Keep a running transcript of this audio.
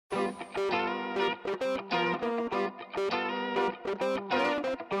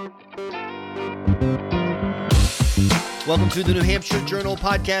Welcome to the New Hampshire Journal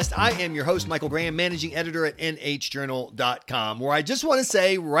podcast. I am your host, Michael Graham, managing editor at nhjournal.com, where I just want to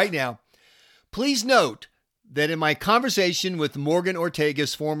say right now, please note that in my conversation with Morgan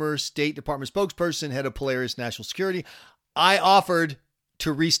Ortagus, former State Department spokesperson, head of Polaris National Security, I offered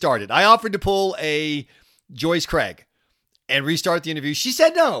to restart it. I offered to pull a Joyce Craig and restart the interview. She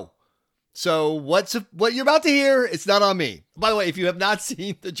said no. So what you're about to hear, it's not on me. By the way, if you have not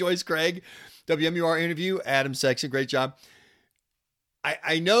seen the Joyce Craig WMUR interview, Adam Sexton, great job.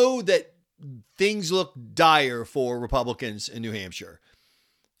 I know that things look dire for Republicans in New Hampshire.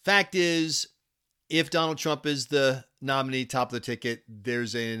 Fact is, if Donald Trump is the nominee, top of the ticket,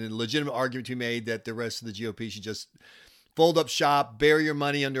 there's a legitimate argument to be made that the rest of the GOP should just fold up shop, bury your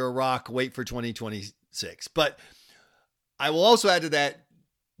money under a rock, wait for 2026. But I will also add to that,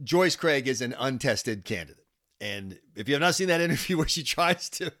 Joyce Craig is an untested candidate. And if you have not seen that interview where she tries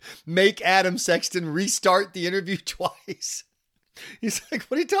to make Adam Sexton restart the interview twice, he's like,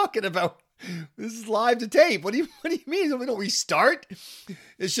 what are you talking about? This is live to tape. What do you mean? We don't restart?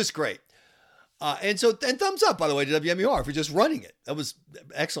 It's just great. And thumbs up, by the way, to WMUR for just running it. That was an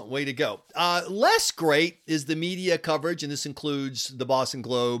excellent way to go. Less great is the media coverage, and this includes the Boston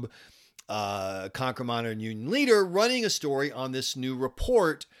Globe, Concord Monitor, and Union Leader running a story on this new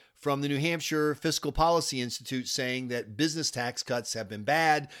report from the New Hampshire Fiscal Policy Institute saying that business tax cuts have been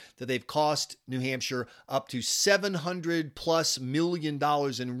bad, that they've cost New Hampshire up to $700+ million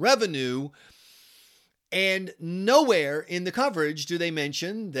in revenue. And nowhere in the coverage do they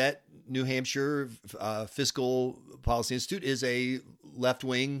mention that New Hampshire Fiscal Policy Institute is a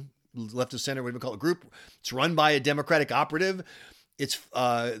left-wing, left of center, what do we call it, group. It's run by a Democratic operative. It's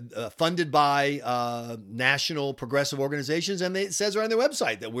funded by national progressive organizations, and it says right on their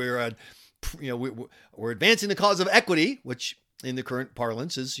website that we're advancing the cause of equity, which in the current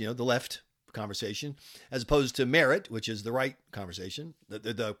parlance is the left conversation, as opposed to merit, which is the right conversation,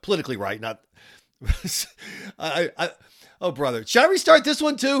 the politically right, not. Oh, brother, should I restart this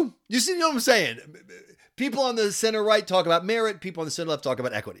one too? You know what I'm saying? People on the center right talk about merit. People on the center left talk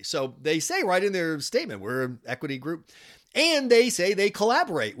about equity. So they say right in their statement, we're an equity group. And they say they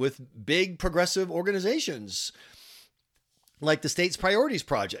collaborate with big progressive organizations like the State's Priorities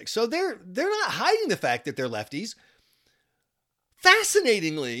Project. So they're not hiding the fact that they're lefties.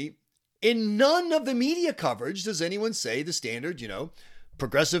 Fascinatingly, in none of the media coverage does anyone say the standard,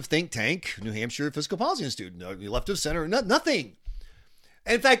 progressive think tank, New Hampshire Fiscal Policy Institute, no, left of center, nothing.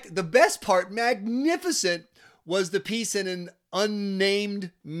 And in fact, the best part, magnificent, was the piece in an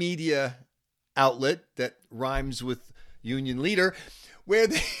unnamed media outlet that rhymes with Union Leader, where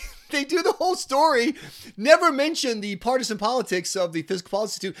they do the whole story, never mention the partisan politics of the Fiscal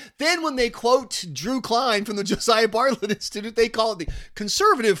Policy Institute. Then when they quote Drew Klein from the Josiah Bartlett Institute, they call it the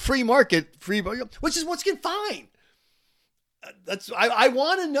conservative free market, which is once again fine. I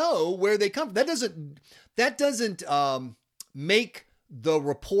want to know where they come from. That doesn't make the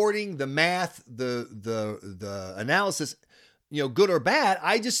reporting, the math, the analysis good or bad.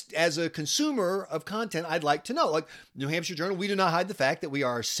 I just, as a consumer of content, I'd like to know. Like New Hampshire Journal, we do not hide the fact that we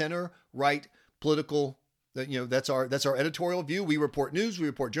are center-right political. That's our editorial view. We report news, we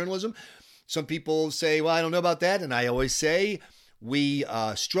report journalism. Some people say, well, I don't know about that. And I always say we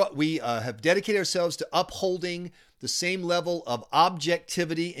have dedicated ourselves to upholding the same level of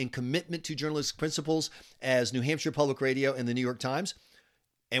objectivity and commitment to journalistic principles as New Hampshire Public Radio and the New York Times.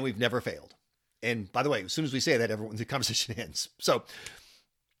 And we've never failed. And by the way, as soon as we say that, the conversation ends. So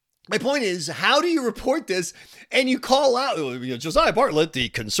my point is, how do you report this? And you call out Josiah Bartlett, the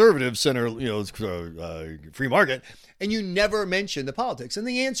conservative center, free market, and you never mention the politics. And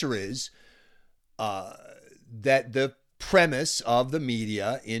the answer is that the premise of the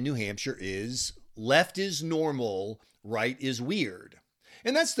media in New Hampshire is left is normal, right is weird.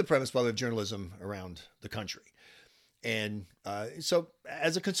 And that's the premise, by the way, of journalism around the country. And so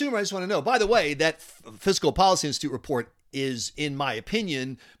as a consumer, I just want to know, by the way, that Fiscal Policy Institute report is, in my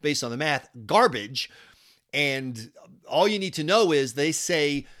opinion, based on the math, garbage. And all you need to know is they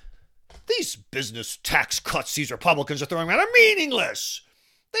say these business tax cuts these Republicans are throwing around are meaningless.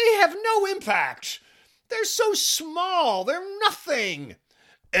 They have no impact. They're so small. They're nothing.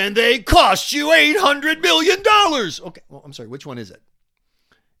 And they cost you $800 million. Okay, well, I'm sorry. Which one is it?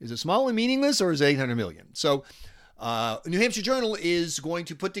 Is it small and meaningless, or is it $800 million? So New Hampshire Journal is going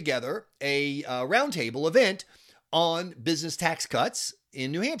to put together a roundtable event on business tax cuts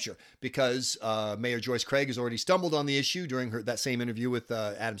in New Hampshire because Mayor Joyce Craig has already stumbled on the issue during that same interview with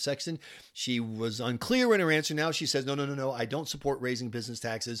Adam Sexton. She was unclear in her answer. Now she says, no, I don't support raising business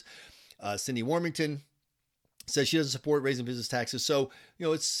taxes. Cindy Warmington says she doesn't support raising business taxes. So,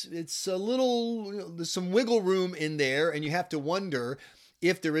 it's a little, there's some wiggle room in there, and you have to wonder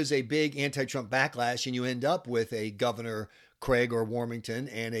if there is a big anti-Trump backlash and you end up with a Governor Craig or Warmington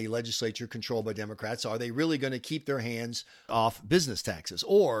and a legislature controlled by Democrats. Are they really going to keep their hands off business taxes?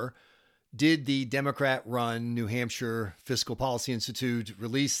 Or did the Democrat-run New Hampshire Fiscal Policy Institute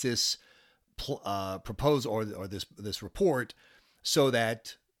release this proposal or this report so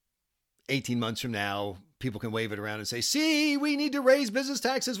that 18 months from now, people can wave it around and say, see, we need to raise business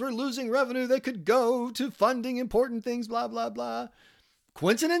taxes. We're losing revenue that could go to funding important things, blah, blah, blah.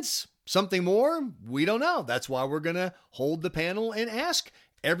 Coincidence? Something more? We don't know. That's why we're going to hold the panel and ask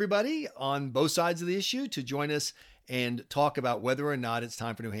everybody on both sides of the issue to join us and talk about whether or not it's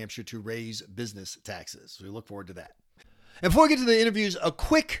time for New Hampshire to raise business taxes. So we look forward to that. And before we get to the interviews, a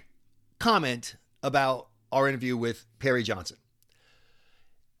quick comment about our interview with Perry Johnson.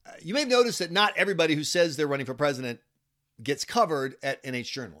 You may have noticed that not everybody who says they're running for president gets covered at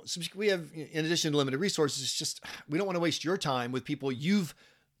NH Journal. So we have, in addition to limited resources, it's just, we don't want to waste your time with people you've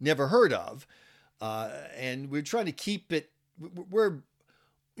never heard of. And we're trying to keep it,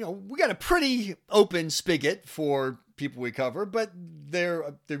 we got a pretty open spigot for people we cover, but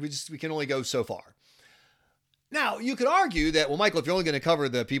we can only go so far. Now, you could argue that, well, Michael, if you're only going to cover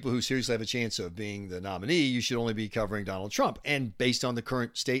the people who seriously have a chance of being the nominee, you should only be covering Donald Trump. And based on the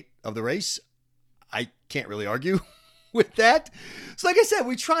current state of the race, I can't really argue with that. So like I said,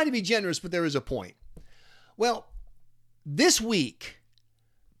 we try to be generous, but there is a point. Well, this week,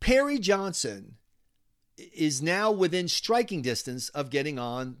 Perry Johnson is now within striking distance of getting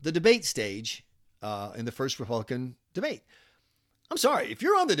on the debate stage in the first Republican debate. I'm sorry, if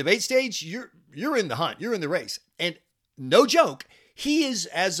you're on the debate stage, you're in the hunt, you're in the race. And no joke, he is,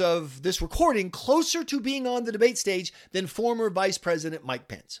 as of this recording, closer to being on the debate stage than former Vice President Mike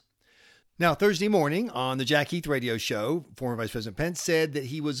Pence. Now, Thursday morning on the Jack Heath radio show, former Vice President Pence said that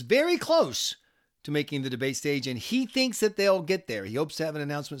he was very close to making the debate stage, and he thinks that they'll get there. He hopes to have an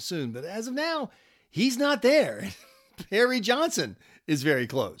announcement soon, but as of now, he's not there. Perry Johnson is very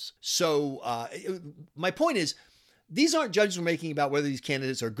close. So my point is, these aren't judgments we're making about whether these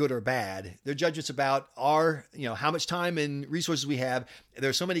candidates are good or bad. They're judgments about how much time and resources we have. There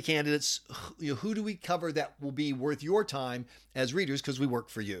are so many candidates. Who do we cover that will be worth your time as readers because we work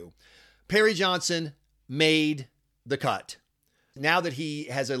for you? Perry Johnson made the cut. Now that he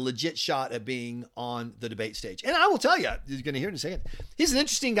has a legit shot at being on the debate stage. And I will tell you, you're going to hear in a second, he's an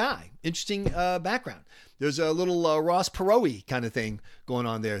interesting guy, interesting background. There's a little Ross Perot kind of thing going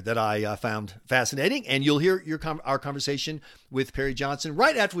on there that I found fascinating. And you'll hear our conversation with Perry Johnson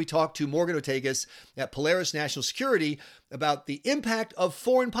right after we talk to Morgan Ortagus at Polaris National Security about the impact of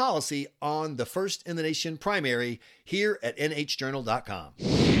foreign policy on the First in the Nation primary here at nhjournal.com.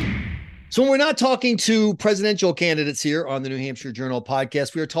 So when we're not talking to presidential candidates here on the New Hampshire Journal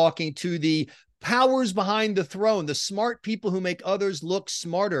podcast, we are talking to the powers behind the throne, the smart people who make others look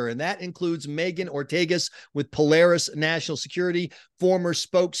smarter. And that includes Megan Ortagus with Polaris National Security, former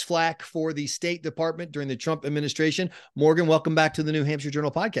spokesflack for the State Department during the Trump administration. Morgan, welcome back to the New Hampshire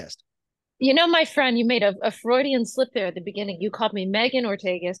Journal podcast. My friend, you made a Freudian slip there at the beginning. You called me Megan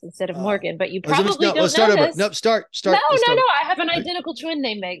Ortagus instead of Morgan, but you probably don't know this. No, start. No. I have an identical twin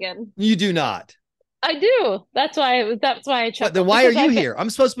named Megan. You do not. I do. That's why I chuckled. Then why are you here?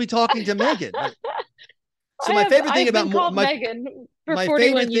 I'm supposed to be talking to Megan. So my favorite thing about Megan for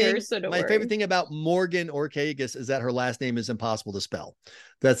 41 years. So my favorite thing about Morgan Ortagus is that her last name is impossible to spell.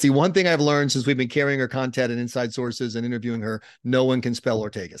 That's the one thing I've learned since we've been carrying her content and inside sources and interviewing her. No one can spell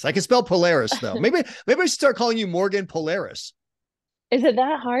Ortagus. I can spell Polaris though. Maybe I should start calling you Morgan Polaris. Is it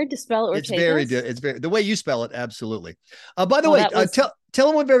that hard to spell Ortagus? It's very the way you spell it. Absolutely. By the way, tell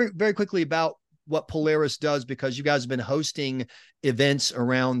everyone very, very quickly about what Polaris does, because you guys have been hosting events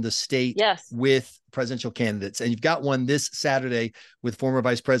around the state with presidential candidates, and you've got one this Saturday with former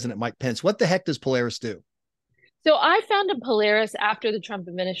Vice President Mike Pence. What the heck does Polaris do? So I founded Polaris after the Trump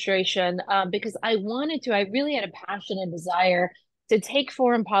administration because I really had a passion and desire to take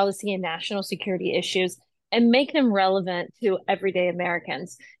foreign policy and national security issues and make them relevant to everyday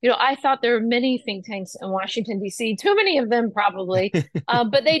Americans. I thought there were many think tanks in Washington, D.C., too many of them probably,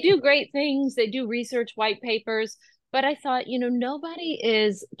 but they do great things. They do research white papers. But I thought, nobody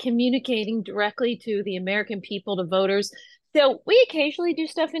is communicating directly to the American people, to voters. So we occasionally do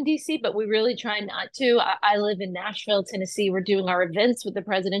stuff in D.C., but we really try not to. I live in Nashville, Tennessee. We're doing our events with the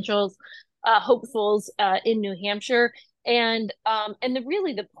presidential hopefuls in New Hampshire. And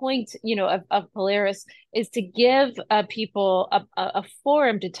the point, of Polaris is to give people a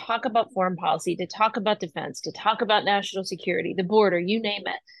forum to talk about foreign policy, to talk about defense, to talk about national security, the border, you name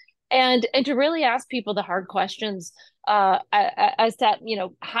it. and to really ask people the hard questions as to,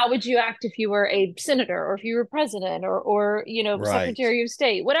 how would you act if you were a senator, or if you were president, or Right. secretary of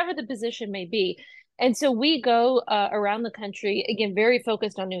state, whatever the position may be. And so we go around the country, again, very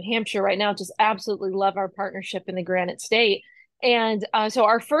focused on New Hampshire right now. Just absolutely love our partnership in the Granite State. And so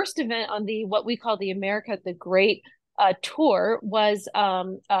our first event on the what we call the America the Great tour was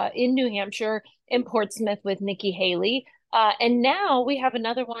in New Hampshire, in Portsmouth, with Nikki Haley. And now we have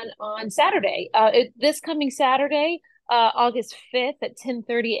another one on Saturday. This coming Saturday, August 5th at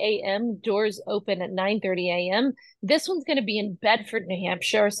 10:30 a.m. Doors open at 9:30 a.m. This one's going to be in Bedford, New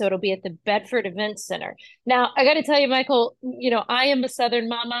Hampshire, so it'll be at the Bedford Events Center. Now, I got to tell you, Michael, I am a Southern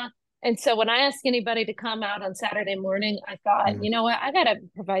mama. And so when I ask anybody to come out on Saturday morning, I thought, Mm. you know what? I got to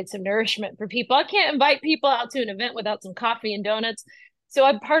provide some nourishment for people. I can't invite people out to an event without some coffee and donuts. So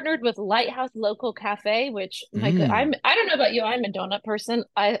I've partnered with Lighthouse Local Cafe, which Mm. I don't know about you, I'm a donut person.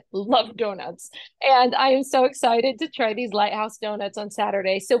 I love donuts. And I am so excited to try these Lighthouse donuts on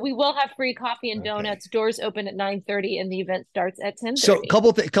Saturday. So we will have free coffee and Okay. donuts. Doors open at 9:30 and the event starts at So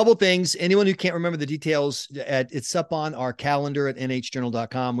 10:30. couple things. Anyone who can't remember the details, it's up on our calendar at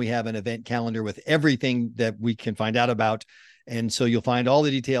nhjournal.com. We have an event calendar with everything that we can find out about. And so you'll find all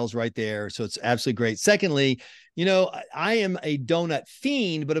the details right there. So it's absolutely great. Secondly, I am a donut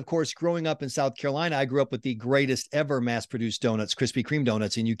fiend, but of course, growing up in South Carolina, I grew up with the greatest ever mass produced donuts, Krispy Kreme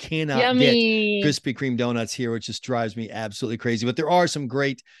donuts, and you cannot get Yummy. Krispy Kreme donuts here, which just drives me absolutely crazy. But there are some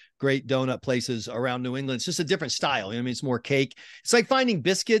great donut places around New England. It's just a different style. It's more cake. It's like finding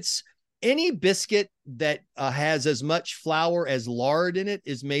biscuits. Any biscuit that has as much flour as lard in it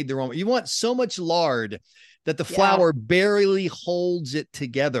is made the wrong way. You want so much lard that the Yeah. flour barely holds it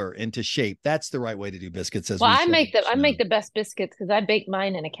together into shape. That's the right way to do biscuits, as Well, we I make should. the best biscuits because I bake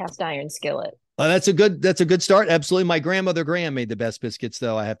mine in a cast iron skillet. That's a good start. Absolutely. My grandmother Graham made the best biscuits,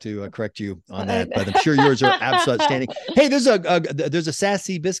 though. I have to correct you on that, but I'm sure yours are absolutely outstanding. Hey, there's a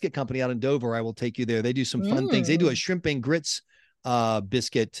Sassy Biscuit Company out in Dover. I will take you there. They do some fun things. They do a Mm. shrimp and grits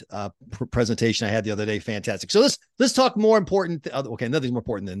biscuit presentation I had the other day. Fantastic. So let's talk more important. Okay, nothing's more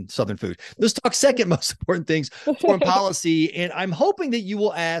important than Southern food. Let's talk second most important things, foreign policy. And I'm hoping that you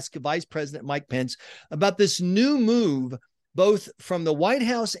will ask Vice President Mike Pence about this new move, both from the White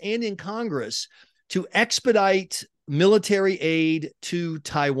House and in Congress, to expedite military aid to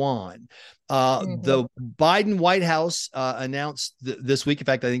Taiwan. Mhm. The Biden White House announced this week, in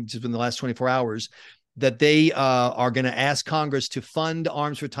fact, I think just in the last 24 hours, that they are going to ask Congress to fund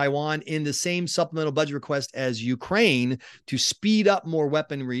arms for Taiwan in the same supplemental budget request as Ukraine to speed up more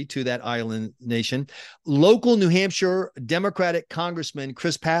weaponry to that island nation. Local New Hampshire Democratic Congressman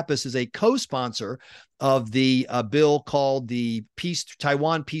Chris Pappas is a co-sponsor of the bill called the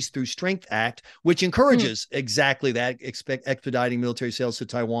Taiwan Peace Through Strength Act, which Mm. encourages exactly that, expediting military sales to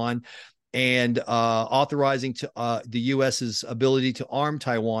Taiwan and authorizing the U.S.'s ability to arm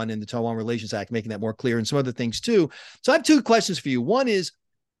Taiwan in the Taiwan Relations Act, making that more clear, and some other things too. So I have two questions for you. One is,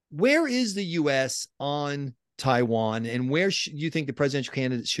 where is the U.S. on Taiwan, and where you think the presidential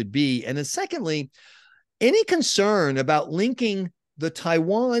candidate should be? And then secondly, any concern about linking the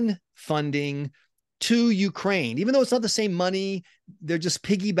Taiwan funding to Ukraine, even though it's not the same money, they're just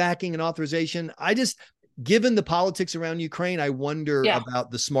piggybacking an authorization. Given the politics around Ukraine, I wonder Yeah.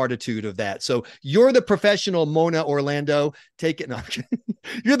 about the smartitude of that. So you're the professional Mona Orlando. Take it. No,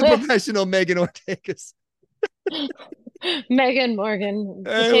 you're the professional Megan Ortega. Megan Morgan,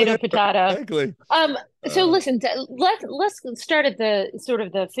 potato, Whatever. potato. Exactly. Um, so Uh, listen, let's start at the sort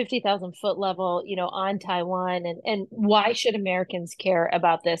of the 50,000 foot level, on Taiwan, and why should Americans care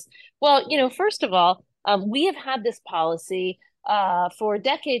about this? Well, first of all, we have had this policy for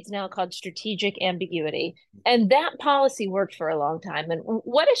decades now called strategic ambiguity, and that policy worked for a long time. And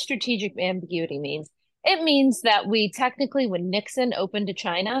what does strategic ambiguity means? It means that we technically, when Nixon opened to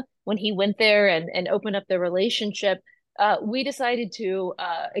China, when he went there and opened up the relationship, we decided to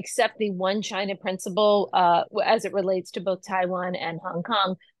accept the one China principle as it relates to both Taiwan and Hong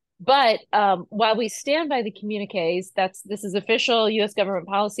Kong. But while we stand by the communiques, this is official U.S. government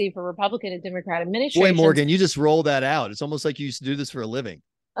policy for Republican and Democrat Boy, administrations. Morgan, you just roll that out. It's almost like you used to do this for a living.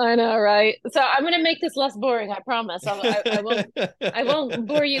 I know, right? So I'm going to make this less boring. I promise. I won't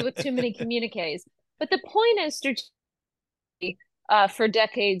bore you with too many communiques. But the point is, for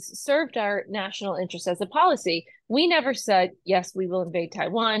decades served our national interest as a policy. We never said, yes, we will invade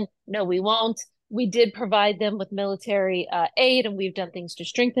Taiwan. No, we won't. We did provide them with military aid, and we've done things to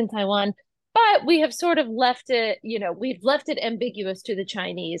strengthen Taiwan. But we have sort of left it, we've left it ambiguous to the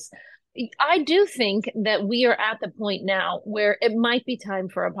Chinese. I do think that we are at the point now where it might be time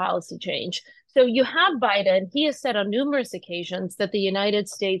for a policy change. So you have Biden. He has said on numerous occasions that the United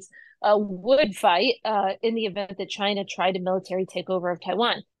States would fight in the event that China tried a military takeover of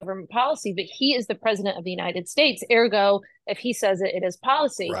Taiwan. Government policy, but he is the president of the United States. Ergo, if he says it, it is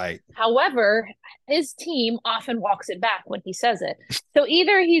policy. Right. However, his team often walks it back when he says it. So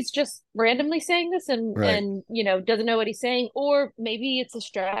either he's just randomly saying this and doesn't know what he's saying, or maybe it's a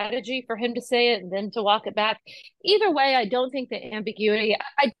strategy for him to say it and then to walk it back. Either way, I don't think the ambiguity,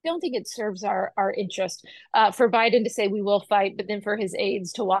 I don't think it serves our interest for Biden to say we will fight, but then for his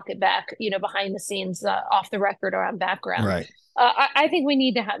aides to walk it back, behind the scenes, off the record or on background. Right. I think we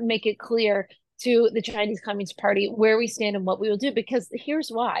need to make it clear to the Chinese Communist Party where we stand and what we will do, because here's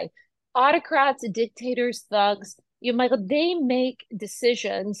why. Autocrats, dictators, thugs, Michael, they make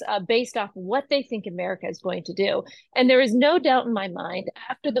decisions based off what they think America is going to do. And there is no doubt in my mind,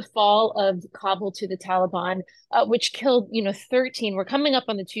 after the fall of Kabul to the Taliban, which killed, 13, we're coming up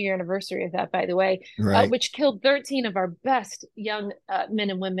on the 2-year anniversary of that, by the way, Right. which killed 13 of our best young men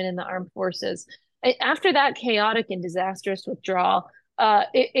and women in the armed forces. After that chaotic and disastrous withdrawal,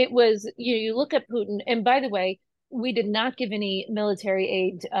 it was, you look at Putin, and by the way, we did not give any military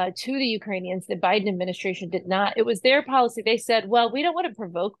aid to the Ukrainians. The Biden administration did not. It was their policy. They said, well, we don't want to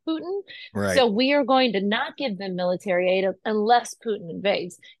provoke Putin, Right. so we are going to not give them military aid unless Putin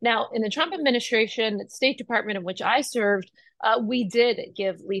invades. Now, in the Trump administration, the State Department in which I served, we did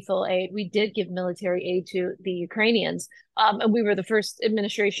give lethal aid. We did give military aid to the Ukrainians, and we were the first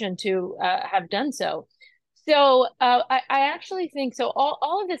administration to have done so. So I actually think so.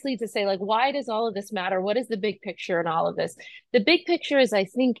 All of this leads to say, like, why does all of this matter? What is the big picture in all of this? The big picture is, I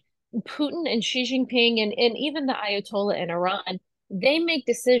think, Putin and Xi Jinping and even the Ayatollah in Iran, they make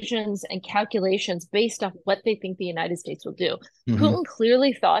decisions and calculations based off what they think the United States will do. Mm-hmm. Putin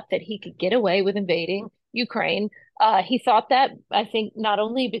clearly thought that he could get away with invading Ukraine. He thought that, I think, not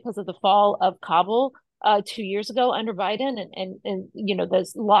only because of the fall of Kabul 2 years ago under Biden and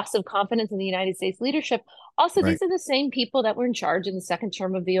the loss of confidence in the United States leadership. Also, Right. these are the same people that were in charge in the second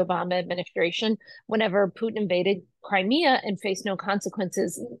term of the Obama administration whenever Putin invaded Crimea and faced no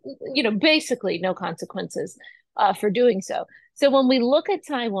consequences, basically no consequences for doing so. So when we look at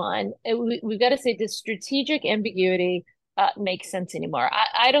Taiwan, we've got to say the strategic ambiguity makes sense anymore.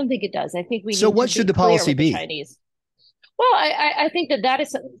 I don't think it does. I think we So need what to should be the policy clear with be? the Chinese. Well, I think that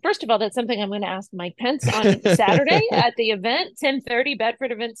is, first of all, that's something I'm going to ask Mike Pence on Saturday at the event, 10:30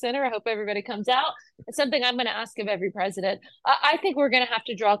 Bedford Event Center. I hope everybody comes out. It's something I'm going to ask of every president. I think we're going to have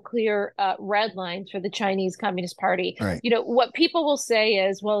to draw clear red lines for the Chinese Communist Party. Right. What people will say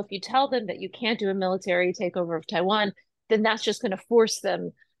is, well, if you tell them that you can't do a military takeover of Taiwan, then that's just going to force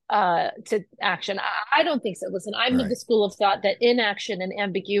them to action. I don't think so. Listen, I'm of the school of thought that inaction and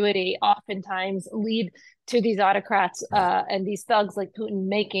ambiguity oftentimes lead to these autocrats and these thugs like Putin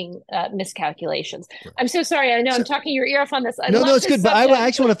making miscalculations. Right. I'm so sorry. I know I'm talking your ear off on this. No, it's good. But I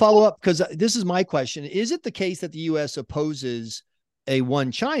actually want to follow up, because this is my question. Is it the case that the U.S. opposes a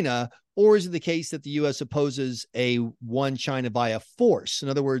one China, or is it the case that the U.S. opposes a one China via force? In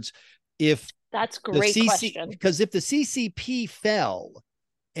other words, if that's a great question. Because if the CCP fell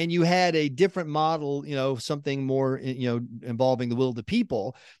and you had a different model, something more, involving the will of the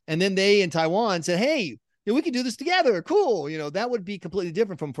people, and then they in Taiwan said, hey, we can do this together. Cool. That would be completely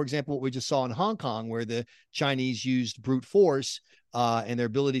different from, for example, what we just saw in Hong Kong, where the Chinese used brute force and their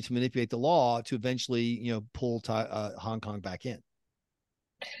ability to manipulate the law to eventually, pull Hong Kong back in.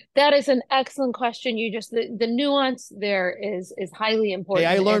 That is an excellent question. The nuance there is highly important.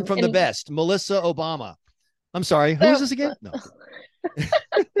 Hey, I learned from the best, Melissa Obama. I'm sorry. Who is this again? No.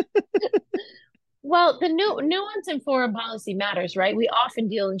 Well, the nuance in foreign policy matters, right? We often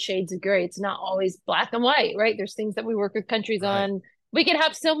deal in shades of gray. It's not always black and white, right? There's things that we work with countries on. We could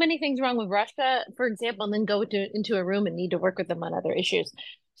have so many things wrong with Russia, for example, and then go into a room and need to work with them on other issues.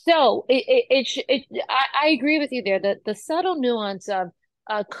 So I agree with you there that the subtle nuance of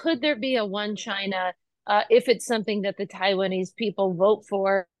could there be a one China if it's something that the Taiwanese people vote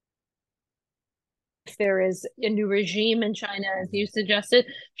for? If there is a new regime in China, as you suggested,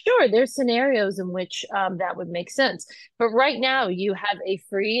 sure, there's scenarios in which that would make sense. But right now, you have a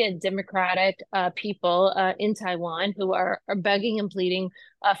free and democratic people in Taiwan who are begging and pleading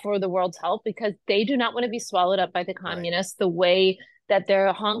for the world's help because they do not want to be swallowed up by the communists the way that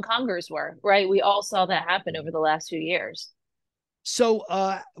their Hong Kongers were, right? We all saw that happen over the last few years. So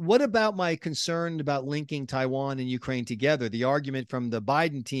what about my concern about linking Taiwan and Ukraine together? The argument from the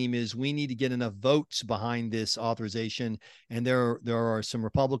Biden team is we need to get enough votes behind this authorization. And there are some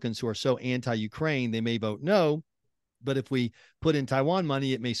Republicans who are so anti-Ukraine, they may vote no. but if we put in Taiwan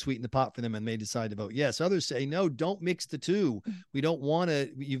money, it may sweeten the pot for them and may decide to vote yes. Others say, no, don't mix the two. We don't want to,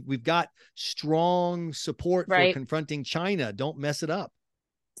 we've got strong support for Right. confronting China. Don't mess it up.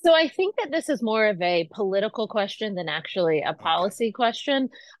 So I think that this is more of a political question than actually a Okay. policy question.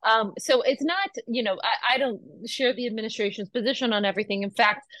 So it's not, I don't share the administration's position on everything. In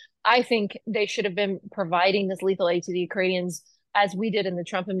fact, I think they should have been providing this lethal aid to the Ukrainians as we did in the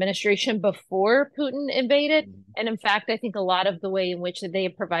Trump administration before Putin invaded. And in fact, I think a lot of the way in which they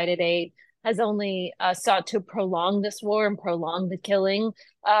have provided aid has only sought to prolong this war and prolong the killing.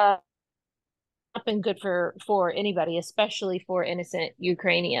 Not been good for anybody, especially for innocent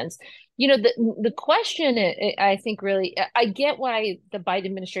Ukrainians. The question, I think, really, I get why the Biden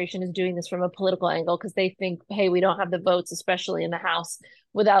administration is doing this from a political angle, because they think, hey, we don't have the votes, especially in the House,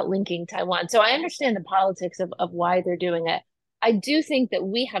 without linking Taiwan. So I understand the politics of why they're doing it. I do think that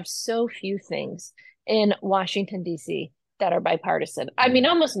we have so few things in Washington, D.C. that are bipartisan. I mean,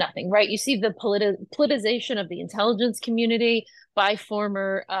 almost nothing, right? You see the politicization of the intelligence community by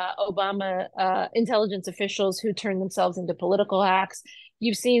former Obama intelligence officials who turned themselves into political hacks.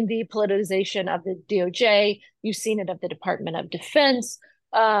 You've seen the politicization of the DOJ. You've seen it of the Department of Defense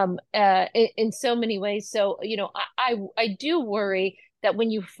in so many ways. So, I do worry that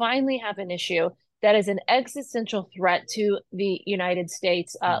when you finally have an issue that is an existential threat to the United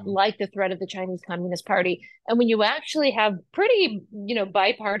States, like the threat of the Chinese Communist Party, and when you actually have pretty,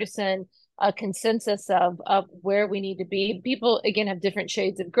 bipartisan consensus of where we need to be. People, again, have different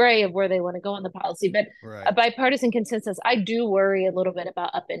shades of gray of where they want to go in the policy, but right. A bipartisan consensus, I do worry a little bit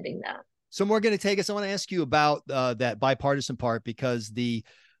about upending that. So we're going to take us. I want to ask you about that bipartisan part, because the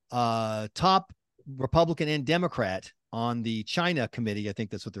top Republican and Democrat on the China committee, I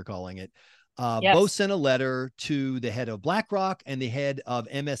think that's what they're calling it, Yes. both sent a letter to the head of BlackRock and the head of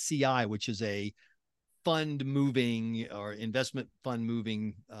MSCI, which is a fund moving or investment fund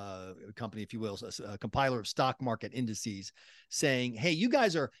moving company, if you will, a compiler of stock market indices, saying, hey, you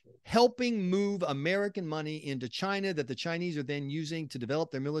guys are helping move American money into China that the Chinese are then using to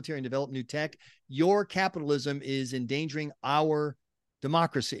develop their military and develop new tech. Your capitalism is endangering our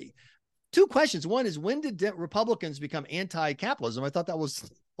democracy. Two questions. One is, when did Republicans become anti-capitalism? I thought that was the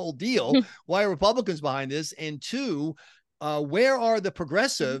whole deal. Why are Republicans behind this? And two, where are the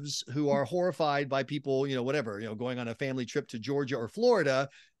progressives who are horrified by people, going on a family trip to Georgia or Florida,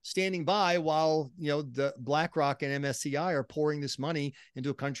 standing by while, the BlackRock and MSCI are pouring this money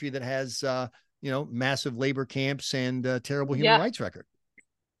into a country that has, massive labor camps and terrible human rights record?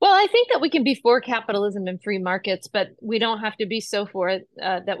 Well, I think that we can be for capitalism and free markets, but we don't have to be so for it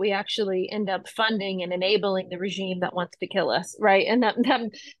that we actually end up funding and enabling the regime that wants to kill us, right? And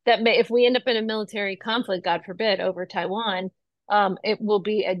that may, if we end up in a military conflict, God forbid, over Taiwan, it will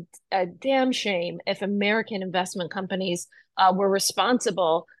be a damn shame if American investment companies were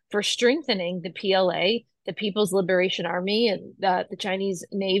responsible for strengthening the PLA, the People's Liberation Army, and the Chinese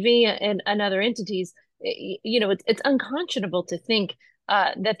Navy and other entities. It's unconscionable to think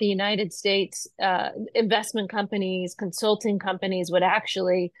that the United States investment companies, consulting companies would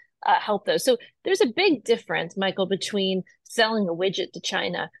actually help those. So there's a big difference, Michael, between selling a widget to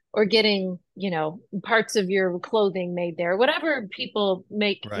China or getting, parts of your clothing made there, whatever people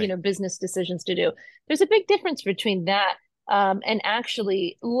make, right. Business decisions to do. There's a big difference between that and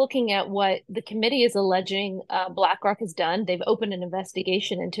actually looking at what the committee is alleging BlackRock has done. They've opened an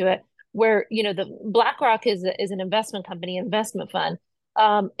investigation into it where, the BlackRock is an investment company, investment fund.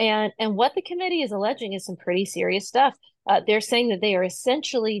 And what the committee is alleging is some pretty serious stuff. They're saying that they are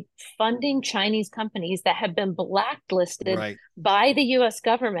essentially funding Chinese companies that have been blacklisted by the U.S.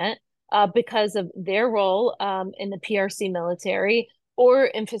 government because of their role in the PRC military or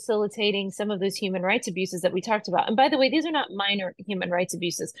in facilitating some of those human rights abuses that we talked about. And by the way, these are not minor human rights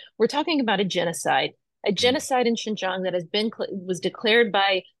abuses. We're talking about a genocide in Xinjiang that was declared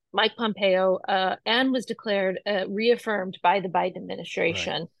by Mike Pompeo and was declared reaffirmed by the Biden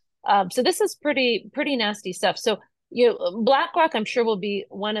administration. Right. So this is pretty nasty stuff. So BlackRock, I'm sure, will be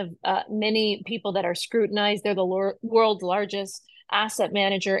one of many people that are scrutinized. They're the world's largest asset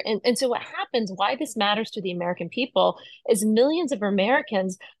manager. And so what happens, why this matters to the American people, is millions of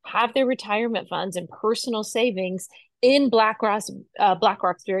Americans have their retirement funds and personal savings in BlackRock's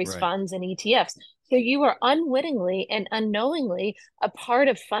various funds and ETFs. So you are unwittingly and unknowingly a part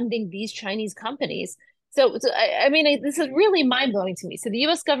of funding these Chinese companies. So I mean, this is really mind-blowing to me. So the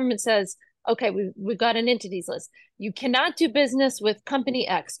U.S. government says, okay, we've got an entities list. You cannot do business with company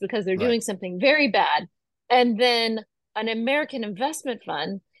X because they're doing something very bad. And then an American investment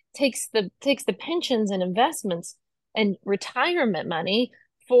fund takes the pensions and investments and retirement money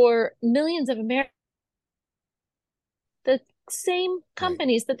for millions of Americans the same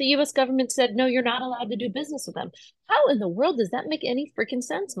companies that the US government said, no, you're not allowed to do business with them. How in the world does that make any freaking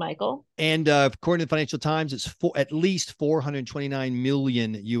sense, Michael? And according to the Financial Times, it's at least 429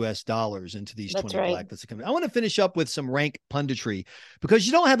 million US dollars into these That's 20 right. blacklisted companies. I want to finish up with some rank punditry, because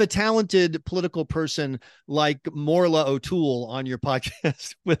you don't have a talented political person like Morla O'Toole on your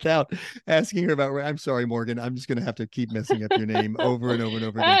podcast without asking her about. I'm sorry, Morgan. I'm just going to have to keep messing up your name over and over and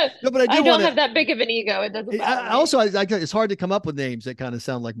over again. No, but I don't have that big of an ego. It doesn't bother me. Also, it's hard to come up with names that kind of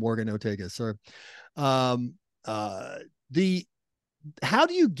sound like Morgan Ortega. So, how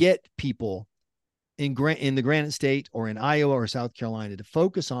do you get people in the Granite State or in Iowa or South Carolina to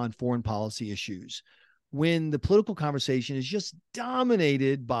focus on foreign policy issues when the political conversation is just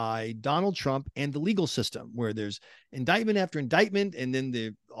dominated by Donald Trump and the legal system, where there's indictment after indictment, and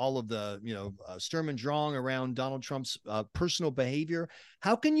then all of the Sturm und Drang around Donald Trump's personal behavior?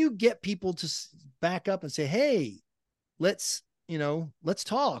 How can you get people to back up and say, hey, let's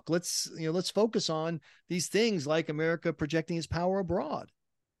talk. Let's focus on these things like America projecting its power abroad?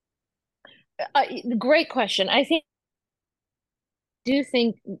 Great question. I do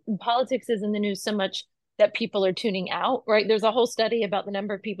think politics is in the news so much that people are tuning out, right? There's a whole study about the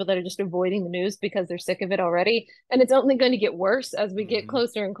number of people that are just avoiding the news because they're sick of it already. And it's only going to get worse as we get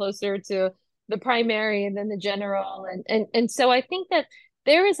closer and closer to the primary and then the general. And so I think that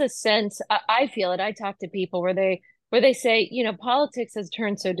there is a sense, I feel it, I talk to people where they say, politics has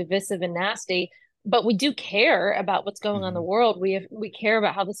turned so divisive and nasty, but we do care about what's going on in the world. We care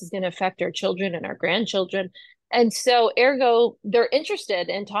about how this is going to affect our children and our grandchildren. And so ergo, they're interested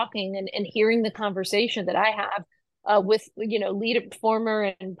in talking and hearing the conversation that I have with,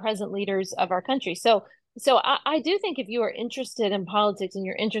 former and present leaders of our country. So I do think if you are interested in politics and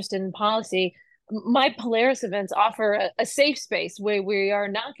you're interested in policy, my Polaris events offer a safe space where we are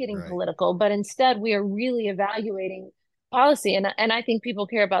not getting political, but instead we are really evaluating policy. And I think people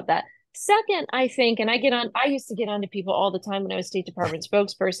care about that. Second, I think, and I used to get on to people all the time when I was State Department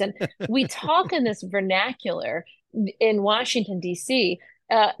spokesperson. We talk in this vernacular in Washington, D.C.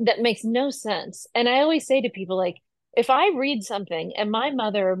 That makes no sense. And I always say to people, like, if I read something and my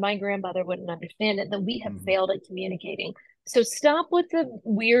mother or my grandmother wouldn't understand it, then we have failed at communicating. So stop with the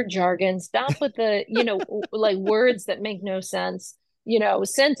weird jargon. Stop with the, like words that make no sense,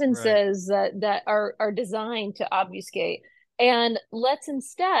 sentences that are designed to obfuscate. And let's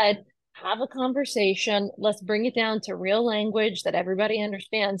instead have a conversation. Let's bring it down to real language that everybody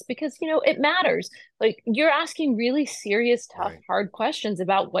understands, because, it matters. Like, you're asking really serious, tough, hard questions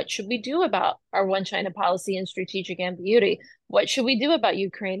about what should we do about our one China policy and strategic ambiguity? What should we do about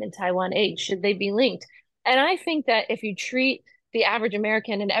Ukraine and Taiwan aid? Should they be linked? And I think that if you treat the average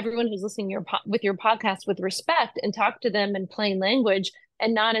American and everyone who's listening with your podcast with respect and talk to them in plain language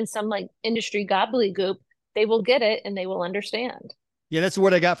and not in some like industry gobbledygook, they will get it and they will understand. Yeah, that's the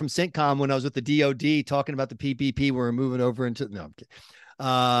word I got from CENTCOM when I was with the DOD talking about the PPP. We're moving over into no.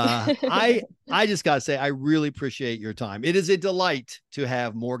 I'm kidding. I just got to say, I really appreciate your time. It is a delight to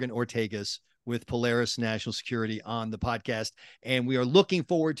have Morgan Ortagus with Polaris National Security on the podcast, and we are looking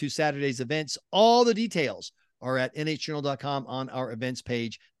forward to Saturday's events. All the details are at nhjournal.com on our events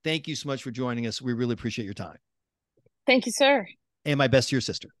page. Thank you so much for joining us. We really appreciate your time. Thank you, sir. And my best to your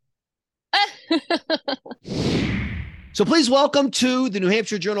sister. So please welcome to the New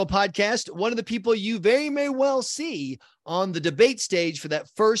Hampshire Journal podcast, one of the people you very may well see on the debate stage for that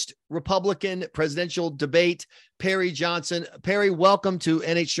first Republican presidential debate, Perry Johnson. Perry, welcome to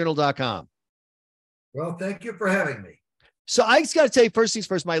nhjournal.com. Well, thank you for having me. So I just got to say, first things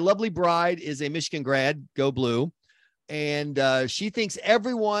first, my lovely bride is a Michigan grad, go blue. And she thinks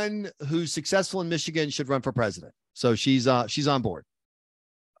everyone who's successful in Michigan should run for president. So she's on board.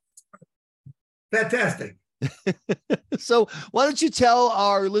 Fantastic. So why don't you tell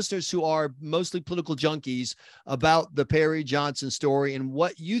our listeners who are mostly political junkies about the Perry Johnson story and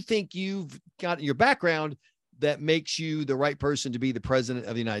what you think you've got in your background that makes you the right person to be the president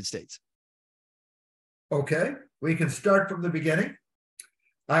of the United States? Okay, we can start from the beginning.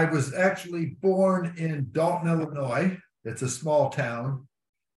 I was actually born in Dalton, Illinois. It's a small town,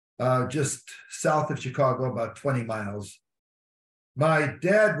 just south of Chicago, about 20 miles. My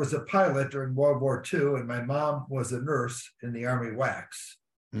dad was a pilot during World War II, and my mom was a nurse in the Army WACS.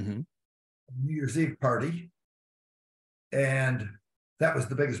 New Year's Eve party. And that was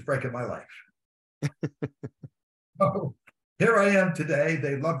the biggest break of my life. So here I am today.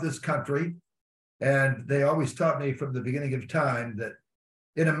 They love this country. And they always taught me from the beginning of time that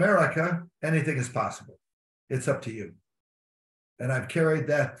in America, anything is possible. It's up to you. And I've carried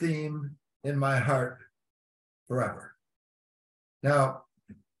that theme in my heart forever. Now,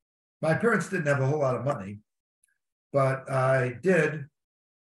 my parents didn't have a whole lot of money, but I did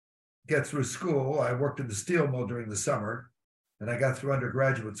get through school. I worked in the steel mill during the summer, and I got through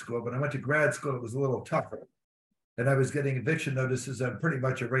undergraduate school. But I went to grad school, it was a little tougher. And I was getting eviction notices on pretty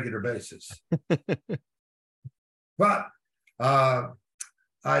much a regular basis. But I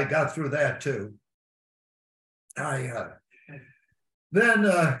got through that too. I then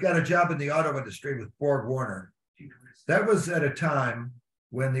got a job in the auto industry with Borg Warner. That was at a time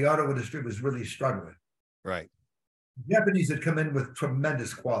when the auto industry was really struggling. Right. The Japanese had come in with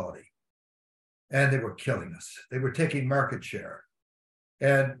tremendous quality, and they were killing us. They were taking market share.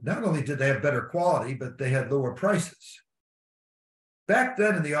 And not only did they have better quality, but they had lower prices. Back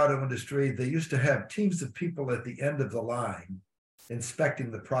then in the auto industry, they used to have teams of people at the end of the line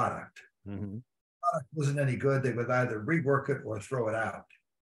inspecting the product. Mm-hmm. The product wasn't any good. They would either rework it or throw it out.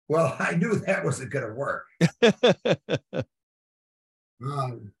 Well, I knew that wasn't going to work.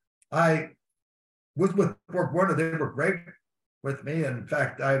 I was with Borg Warner. They were great with me. In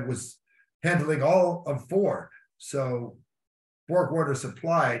fact, I was handling all of Ford. So Borg Warner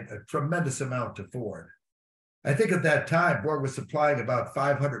supplied a tremendous amount to Ford. I think at that time, Borg was supplying about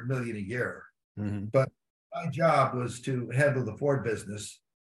 $500 million a year. Mm-hmm. But my job was to handle the Ford business.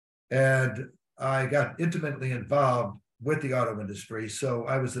 And I got intimately involved with the auto industry. So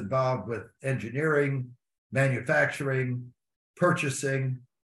I was involved with engineering, manufacturing, purchasing,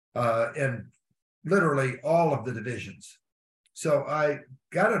 and literally all of the divisions. So I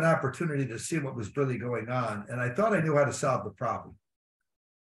got an opportunity to see what was really going on, and I thought I knew how to solve the problem.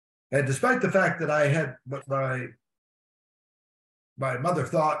 And despite the fact that I had what my mother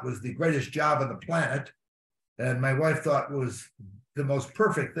thought was the greatest job on the planet, and my wife thought was the most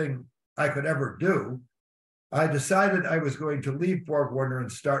perfect thing I could ever do, I decided I was going to leave Borg Warner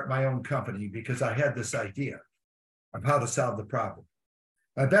and start my own company because I had this idea of how to solve the problem.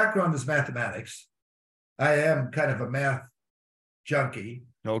 My background is mathematics. I am kind of a math junkie.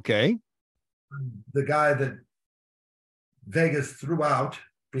 Okay. The guy that Vegas threw out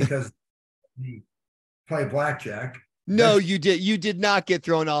because he played blackjack. No, you did not get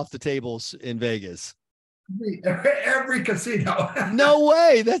thrown off the tables in Vegas. Every casino. No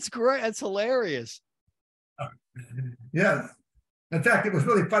way. That's great. That's hilarious. Yes. In fact, it was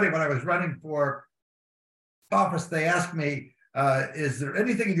really funny when I was running for office. They asked me, is there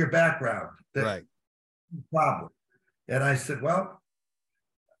anything in your background that right. problem? And I said, well,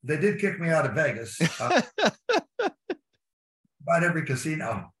 they did kick me out of Vegas. About every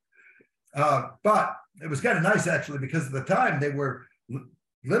casino. But it was kind of nice, actually, because at the time they were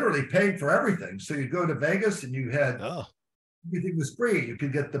literally paying for everything. So you'd go to Vegas and you had everything was free. You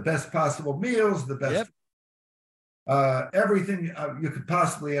could get the best possible meals, the best everything you could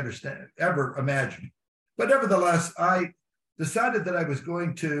possibly ever imagine. But nevertheless, I decided that I was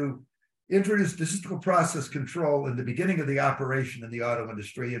going to introduce statistical process control in the beginning of the operation in the auto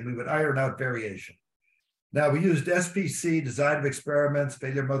industry, and we would iron out variation. Now, we used SPC, design of experiments,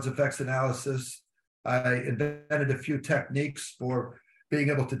 failure modes effects analysis. I invented a few techniques for being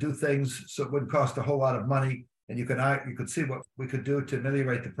able to do things so it wouldn't cost a whole lot of money, and you could see what we could do to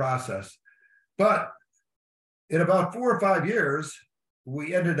ameliorate the process. But in about 4 or 5 years,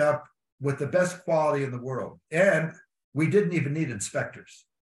 we ended up with the best quality in the world, and we didn't even need inspectors.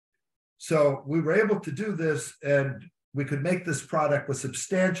 So we were able to do this, and we could make this product with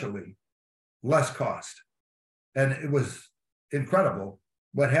substantially less cost. And it was incredible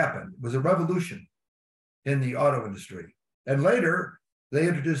what happened. It was a revolution in the auto industry. And later, they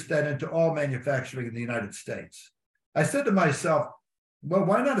introduced that into all manufacturing in the United States. I said to myself, well,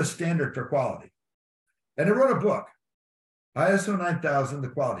 why not a standard for quality? And I wrote a book, ISO 9000, the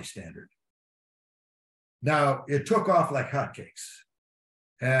quality standard. Now, it took off like hotcakes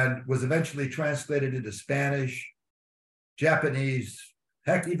and was eventually translated into Spanish, Japanese,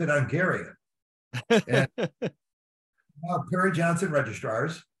 heck, even Hungarian. And now Perry Johnson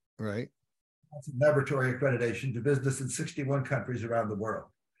registrars, right? Laboratory accreditation to business in 61 countries around the world.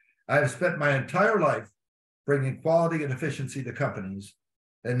 I have spent my entire life bringing quality and efficiency to companies,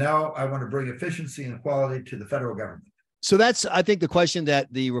 and now I want to bring efficiency and quality to the federal government. So that's, I think, the question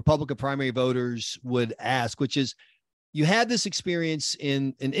that the Republican primary voters would ask, which is, you had this experience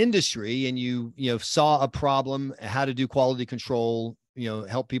in an industry, and you saw a problem, how to do quality control,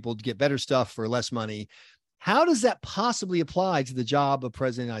 help people get better stuff for less money. How does that possibly apply to the job of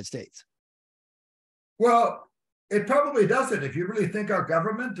President of the United States? Well, it probably doesn't. If you really think our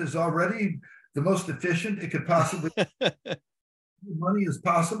government is already the most efficient it could possibly money as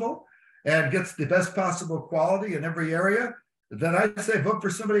possible and gets the best possible quality in every area, then I'd say vote for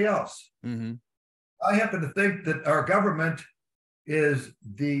somebody else. Mm-hmm. I happen to think that our government is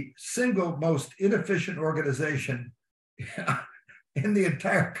the single most inefficient organization in the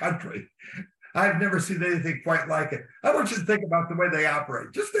entire country. I've never seen anything quite like it. I want you to think about the way they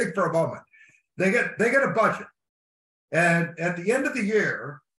operate. Just think for a moment. They get a budget, and at the end of the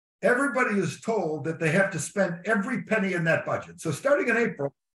year, everybody is told that they have to spend every penny in that budget. So starting in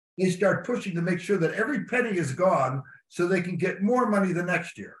April, they start pushing to make sure that every penny is gone so they can get more money the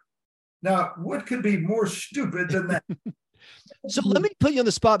next year. Now, what could be more stupid than that? So let me put you on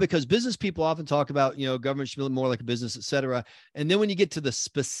the spot, because business people often talk about, government should be more like a business, et cetera. And then when you get to the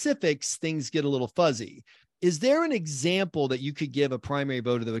specifics, things get a little fuzzy. Is there an example that you could give a primary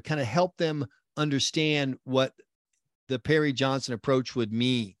voter that would kind of help them understand what the Perry Johnson approach would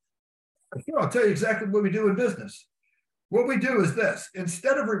mean? I'll tell you exactly what we do in business. What we do is this: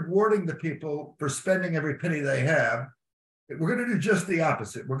 instead of rewarding the people for spending every penny they have, we're going to do just the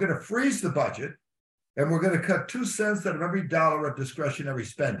opposite. We're going to freeze the budget, and we're going to cut 2 cents out of every dollar of discretionary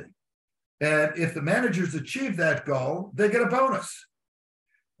spending. And if the managers achieve that goal, they get a bonus.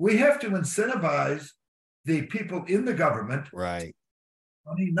 We have to incentivize the people in the government. Right.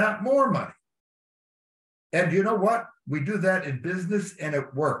 Money, not more money. And you know what? We do that in business, and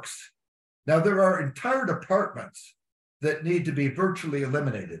it works. Now, there are entire departments that need to be virtually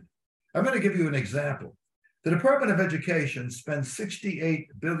eliminated. I'm going to give you an example. The Department of Education spends $68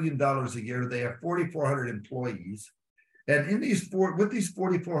 billion a year. They have 4,400 employees. And with these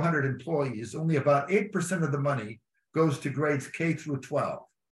 4,400 employees, only about 8% of the money goes to grades K through 12.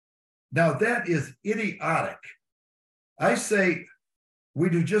 Now, that is idiotic. I say we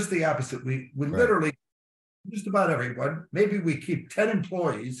do just the opposite. We right. Literally, just about everyone, maybe we keep 10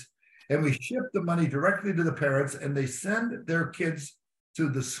 employees, and we ship the money directly to the parents, and they send their kids to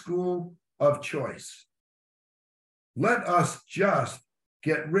the school of choice. Let us just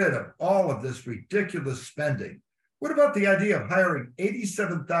get rid of all of this ridiculous spending. What about the idea of hiring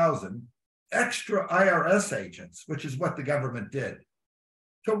 87,000 extra IRS agents, which is what the government did?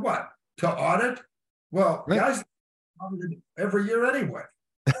 To what? To audit? Well, right. Guys, audited every year anyway.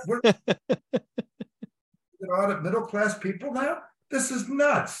 We're going to audit middle-class people now? This is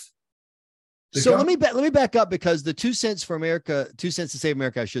nuts. So let me back up, because the 2 cents for America, 2 cents to save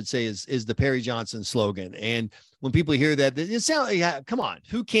America, I should say, is the Perry Johnson slogan. And when people hear that, it sounds like, come on,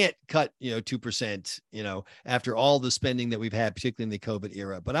 who can't cut 2%, after all the spending that we've had, particularly in the COVID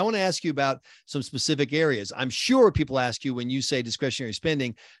era. But I want to ask you about some specific areas. I'm sure people ask you, when you say discretionary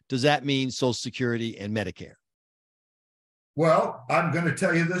spending, does that mean Social Security and Medicare? Well, I'm going to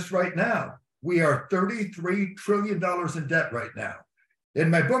tell you this right now. We are $33 trillion in debt right now. In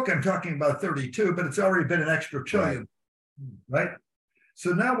my book, I'm talking about 32, but it's already been an extra trillion, right? So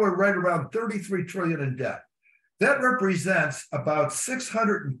now we're right around 33 trillion in debt. That represents about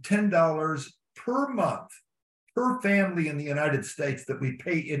 $610 per month per family in the United States that we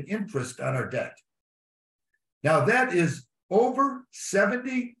pay in interest on our debt. Now that is over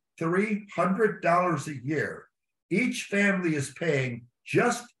 $7,300 a year. Each family is paying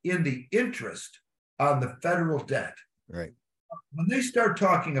just in the interest on the federal debt. Right. When they start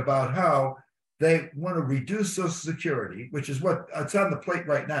talking about how they want to reduce Social Security, which is what it's on the plate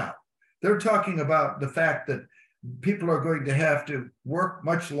right now, they're talking about the fact that people are going to have to work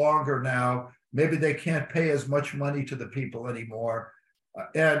much longer now. Maybe they can't pay as much money to the people anymore.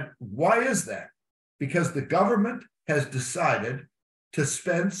 And why is that? Because the government has decided to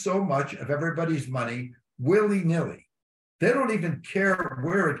spend so much of everybody's money willy-nilly. They don't even care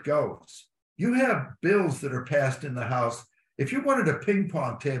where it goes. You have bills that are passed in the House. If you wanted a ping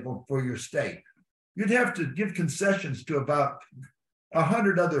pong table for your state, you'd have to give concessions to about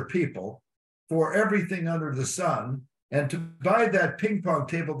 100 other people for everything under the sun. And to buy that ping pong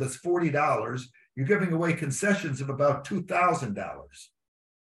table that's $40, you're giving away concessions of about $2,000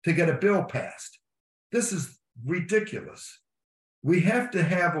 to get a bill passed. This is ridiculous. We have to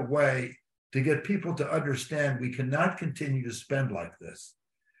have a way to get people to understand we cannot continue to spend like this.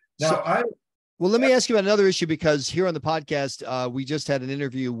 Now, well, let me ask you about another issue, because here on the podcast, we just had an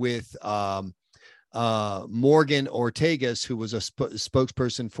interview with Morgan Ortagus, who was a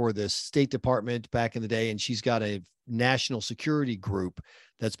spokesperson for the State Department back in the day. And she's got a national security group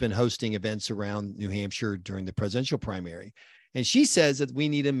that's been hosting events around New Hampshire during the presidential primary. And she says that we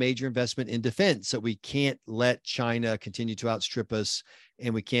need a major investment in defense. So we can't let China continue to outstrip us,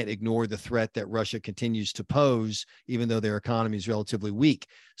 and we can't ignore the threat that Russia continues to pose, even though their economy is relatively weak.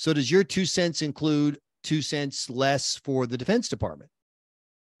 So does your 2 cents include 2 cents less for the Defense Department?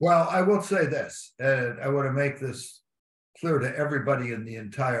 Well, I will say this, and I want to make this clear to everybody in the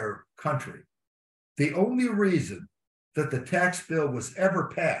entire country. The only reason that the tax bill was ever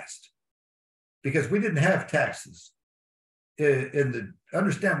passed, because we didn't have taxes.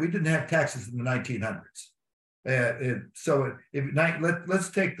 Understand, we didn't have taxes in the 1900s. Let's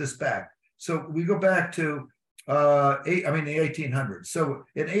take this back. So we go back to the 1800s. So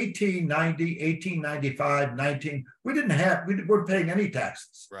in 1890, 1895, we weren't paying any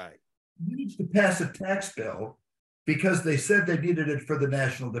taxes. Right. We needed to pass a tax bill because they said they needed it for the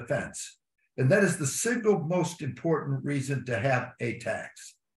national defense. And that is the single most important reason to have a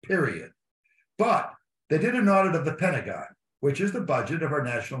tax, period. But they did an audit of the Pentagon, which is the budget of our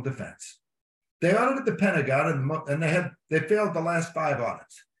national defense. They audited the Pentagon and they failed the last 5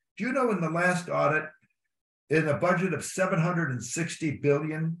 audits. Do you know in the last audit, in a budget of $760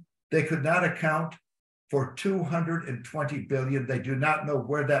 billion, they could not account for $220 billion. They do not know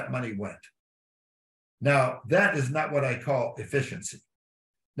where that money went. Now, that is not what I call efficiency.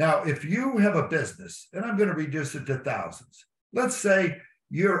 Now, if you have a business, and I'm going to reduce it to thousands, let's say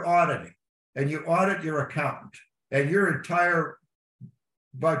you're auditing and you audit your accountant and your entire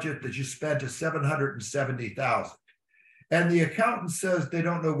budget that you spent is $770,000. And the accountant says they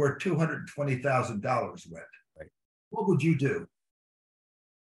don't know where $220,000 went. Right. What would you do?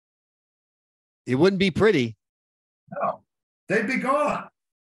 It wouldn't be pretty. No, they'd be gone.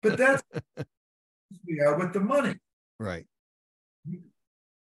 But that's we are with the money. Right.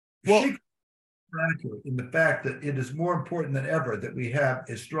 Well, in the fact that it is more important than ever that we have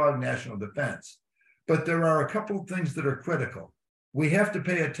a strong national defense. But there are a couple of things that are critical. We have to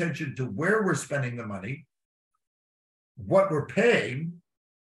pay attention to where we're spending the money, what we're paying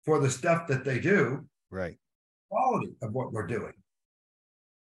for the stuff that they do, right? Quality of what we're doing.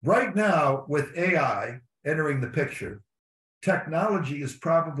 Right now, with AI entering the picture, technology is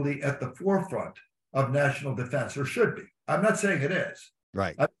probably at the forefront of national defense, or should be. I'm not saying it is.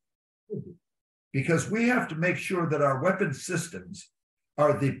 Right. Because we have to make sure that our weapon systems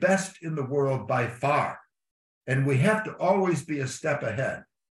are the best in the world by far. And we have to always be a step ahead.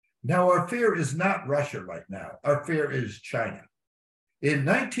 Now, our fear is not Russia right now. Our fear is China. In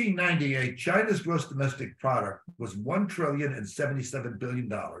 1998, China's gross domestic product was $1.077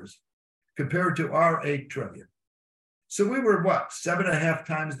 trillion compared to our $8 trillion. So we were what, 7.5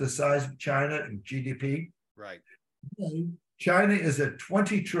 times the size of China in GDP? Right. China is at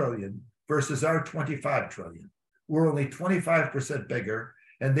 20 trillion versus our 25 trillion. We're only 25% bigger,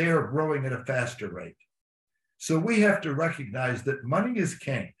 and they are growing at a faster rate. So we have to recognize that money is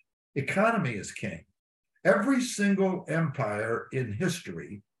king, economy is king. Every single empire in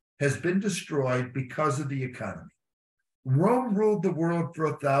history has been destroyed because of the economy. Rome ruled the world for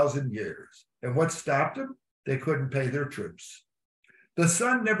 1,000 years. And what stopped them? They couldn't pay their troops. The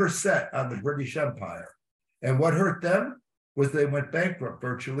sun never set on the British Empire. And what hurt them was they went bankrupt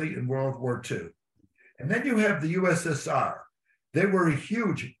virtually in World War II. And then you have the USSR. They were a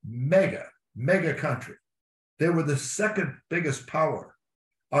huge mega country. They were the second biggest power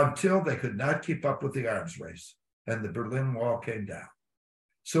until they could not keep up with the arms race and the Berlin Wall came down.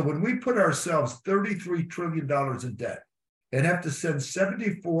 So when we put ourselves $33 trillion in debt and have to send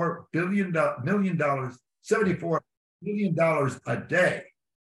 $74 million a day,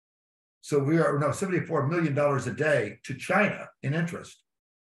 so $74 million a day to China in interest,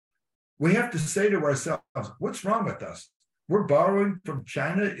 we have to say to ourselves, what's wrong with us? We're borrowing from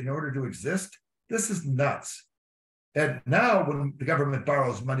China in order to exist? This is nuts. And now when the government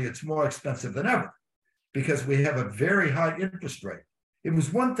borrows money, it's more expensive than ever because we have a very high interest rate. It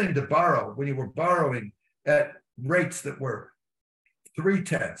was one thing to borrow when you were borrowing at rates that were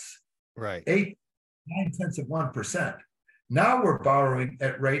 0.3, right, 8, 0.9%. Now we're borrowing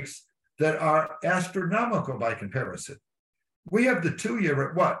at rates that are astronomical by comparison. We have the 2-year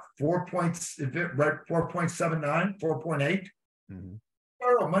at what? 4.79, 4.8. Mm-hmm.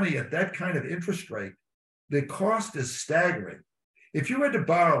 Borrow money at that kind of interest rate, the cost is staggering. If you had to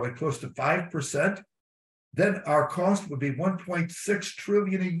borrow at close to 5%, then our cost would be 1.6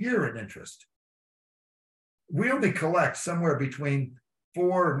 trillion a year in interest. We only collect somewhere between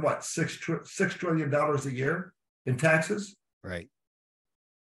 $4 and $6 trillion a year in taxes. Right.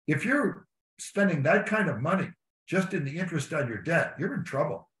 If you're spending that kind of money just in the interest on your debt, you're in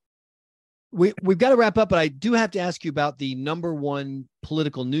trouble. We've got to wrap up, but I do have to ask you about the number one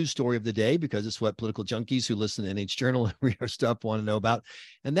political news story of the day, because it's what political junkies who listen to NH Journal and read our stuff want to know about.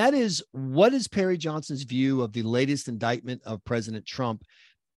 And that is, what is Perry Johnson's view of the latest indictment of President Trump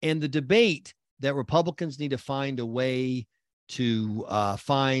and the debate that Republicans need to find a way to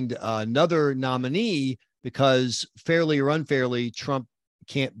find another nominee because fairly or unfairly, Trump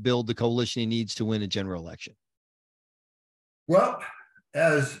can't build the coalition he needs to win a general election? Well,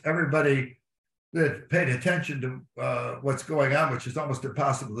 as everybody that paid attention to what's going on, which is almost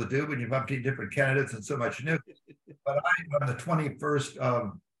impossible to do when you have 15 different candidates and so much new. But I, on the 21st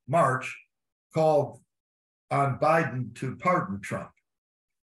of March, called on Biden to pardon Trump.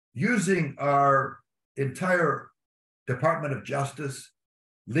 Using our entire Department of Justice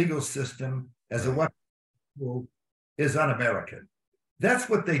legal system as a weapon tool is un-American. That's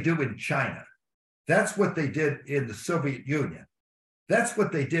what they do in China. That's what they did in the Soviet Union. That's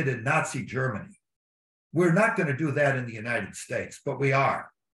what they did in Nazi Germany. We're not going to do that in the United States, but we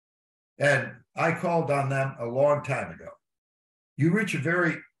are. And I called on them a long time ago. You reach a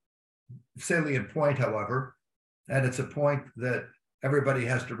very salient point, however, and it's a point that everybody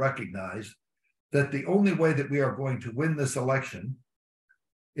has to recognize, that the only way that we are going to win this election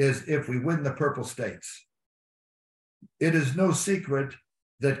is if we win the purple states. It is no secret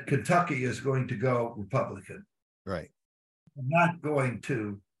that Kentucky is going to go Republican. Right. Not going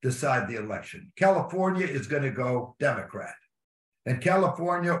to decide the election. California is going to go Democrat. And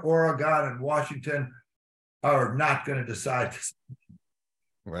California, Oregon, and Washington are not going to decide this.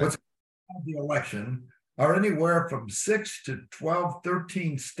 Right. What's going to decide the election are anywhere from 6 to 12,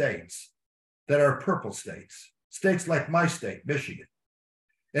 13 states that are purple states, states like my state, Michigan.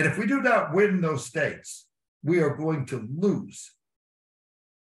 And if we do not win those states, we are going to lose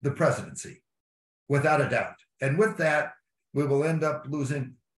the presidency, without a doubt. And with that, we will end up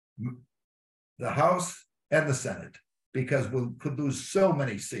losing the House and the Senate, because we could lose so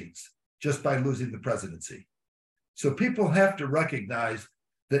many seats just by losing the presidency. So people have to recognize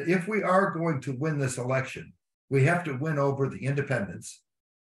that if we are going to win this election, we have to win over the independents,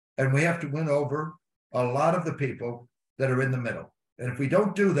 and we have to win over a lot of the people that are in the middle. And if we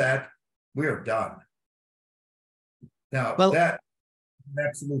don't do that, we are done. Now, that's an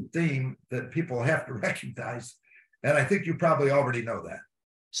absolute theme that people have to recognize. And I think you probably already know that.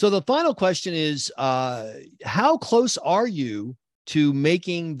 So the final question is, how close are you to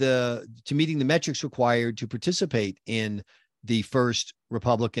meeting the metrics required to participate in the first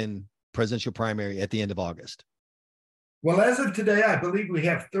Republican presidential primary at the end of August? Well, as of today, I believe we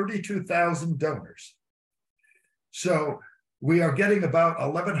have 32,000 donors. So we are getting about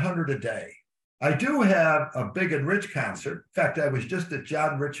 1,100 a day. I do have a Big and Rich concert. In fact, I was just at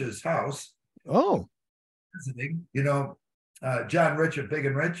John Rich's house. Oh, visiting, John Rich at Big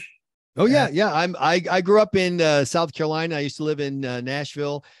and Rich. Oh yeah, yeah. I grew up in South Carolina. I used to live in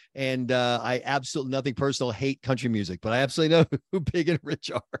Nashville, and I absolutely, nothing personal, hate country music, but I absolutely know who Big and Rich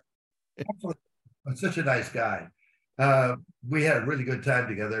are. Such a nice guy. We had a really good time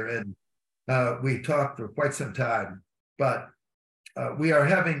together, and we talked for quite some time. But we are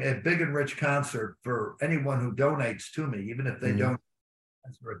having a Big and Rich concert for anyone who donates to me, even if they don't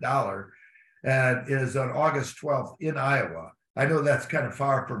for $1. And it is on August 12th in Iowa. I know that's kind of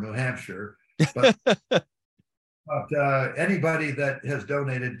far from New Hampshire, but, anybody that has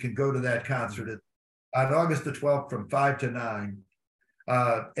donated can go to that concert on August the 12th from 5 to 9.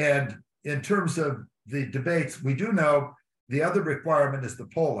 And in terms of the debates, we do know the other requirement is the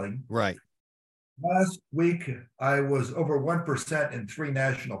polling. Right. Last week, I was over 1% in 3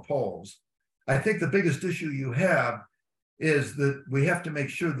 national polls. I think the biggest issue you have is that we have to make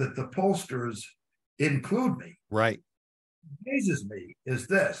sure that the pollsters include me. Right. What amazes me is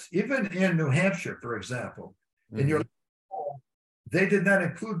this: even in New Hampshire, for example, in your poll, they did not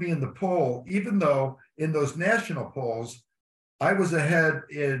include me in the poll, even though in those national polls, I was ahead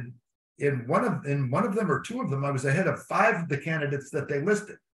in one of them or 2 of them. I was ahead of 5 of the candidates that they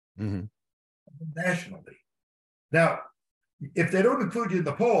listed nationally. Now, if they don't include you in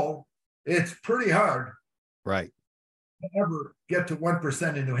the poll, it's pretty hard, right, to ever get to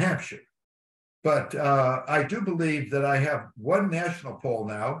 1% in New Hampshire. But I do believe that I have 1 national poll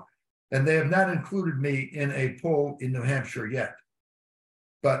now, and they have not included me in a poll in New Hampshire yet.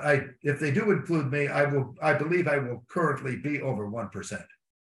 But if they do include me, I believe I will currently be over 1%.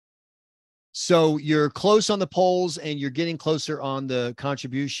 So you're close on the polls, and you're getting closer on the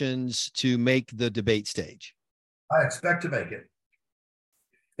contributions to make the debate stage. I expect to make it.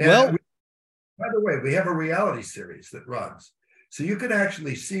 And by the way, we have a reality series that runs, so you can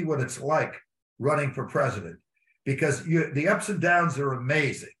actually see what it's like running for president, because the ups and downs are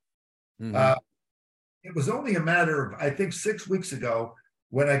amazing. It was only a matter of, I think, 6 weeks ago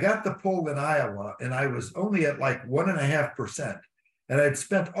when I got the poll in Iowa, and I was only at like 1.5%. And I'd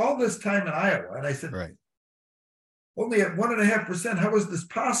spent all this time in Iowa, and I said, right, only at 1.5%, how is this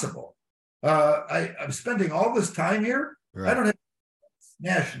possible? I'm spending all this time here. Right. I don't have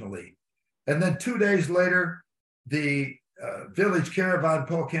nationally. And then 2 days later, the Village Caravan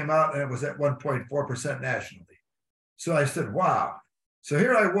poll came out, and it was at 1.4% nationally. So I said, wow. So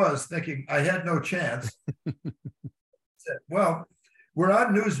here I was thinking I had no chance. Said, well, we're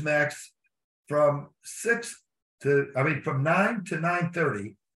on Newsmax from 9 to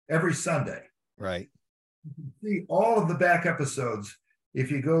 9:30 every Sunday. Right. See all of the back episodes if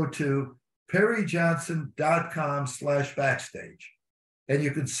you go to perryjohnson.com/backstage, and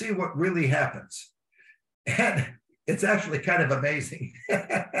you can see what really happens. And it's actually kind of amazing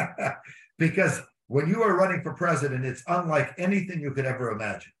because when you are running for president, it's unlike anything you could ever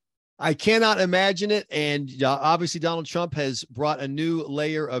imagine. I cannot imagine it. And obviously, Donald Trump has brought a new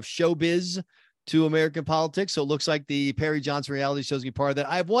layer of showbiz to American politics. So it looks like the Perry Johnson reality show is going to be part of that.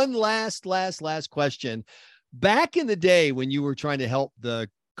 I have one last question. Back in the day when you were trying to help the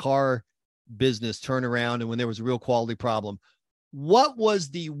car business turn around and when there was a real quality problem, what was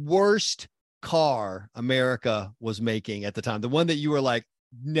the worst car America was making at the time? The one that you were like,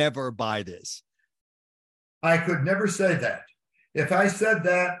 never buy this. I could never say that. If I said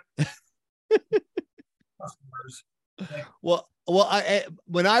that, customers. Well,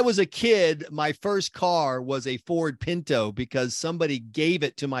 when I was a kid, my first car was a Ford Pinto because somebody gave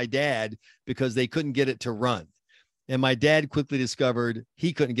it to my dad because they couldn't get it to run. And my dad quickly discovered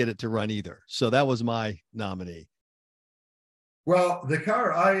he couldn't get it to run either. So that was my nominee. Well, the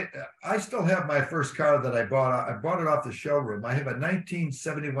car, I still have my first car that I bought. I bought it off the showroom. I have a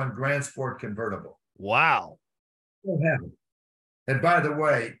 1971 Grand Sport convertible. Wow. Still have it. And by the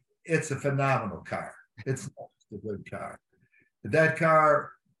way, it's a phenomenal car. It's not just a good car. That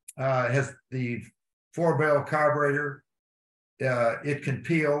car has the 4-barrel carburetor. It can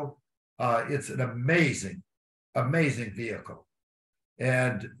peel. It's an amazing vehicle.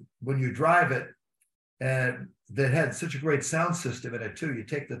 And when you drive it, and that had such a great sound system in it too. You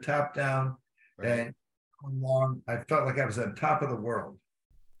take the top down and along. I felt like I was on top of the world.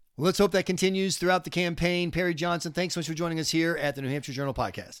 Well, let's hope that continues throughout the campaign. Perry Johnson, thanks so much for joining us here at the New Hampshire Journal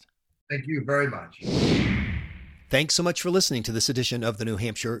Podcast. Thank you very much. Thanks so much for listening to this edition of the New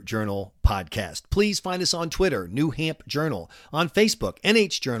Hampshire Journal Podcast. Please find us on Twitter, New Hamp Journal, on Facebook,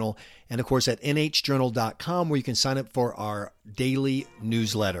 NH Journal, and of course at nhjournal.com, where you can sign up for our daily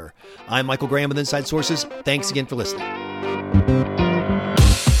newsletter. I'm Michael Graham with Inside Sources. Thanks again for listening.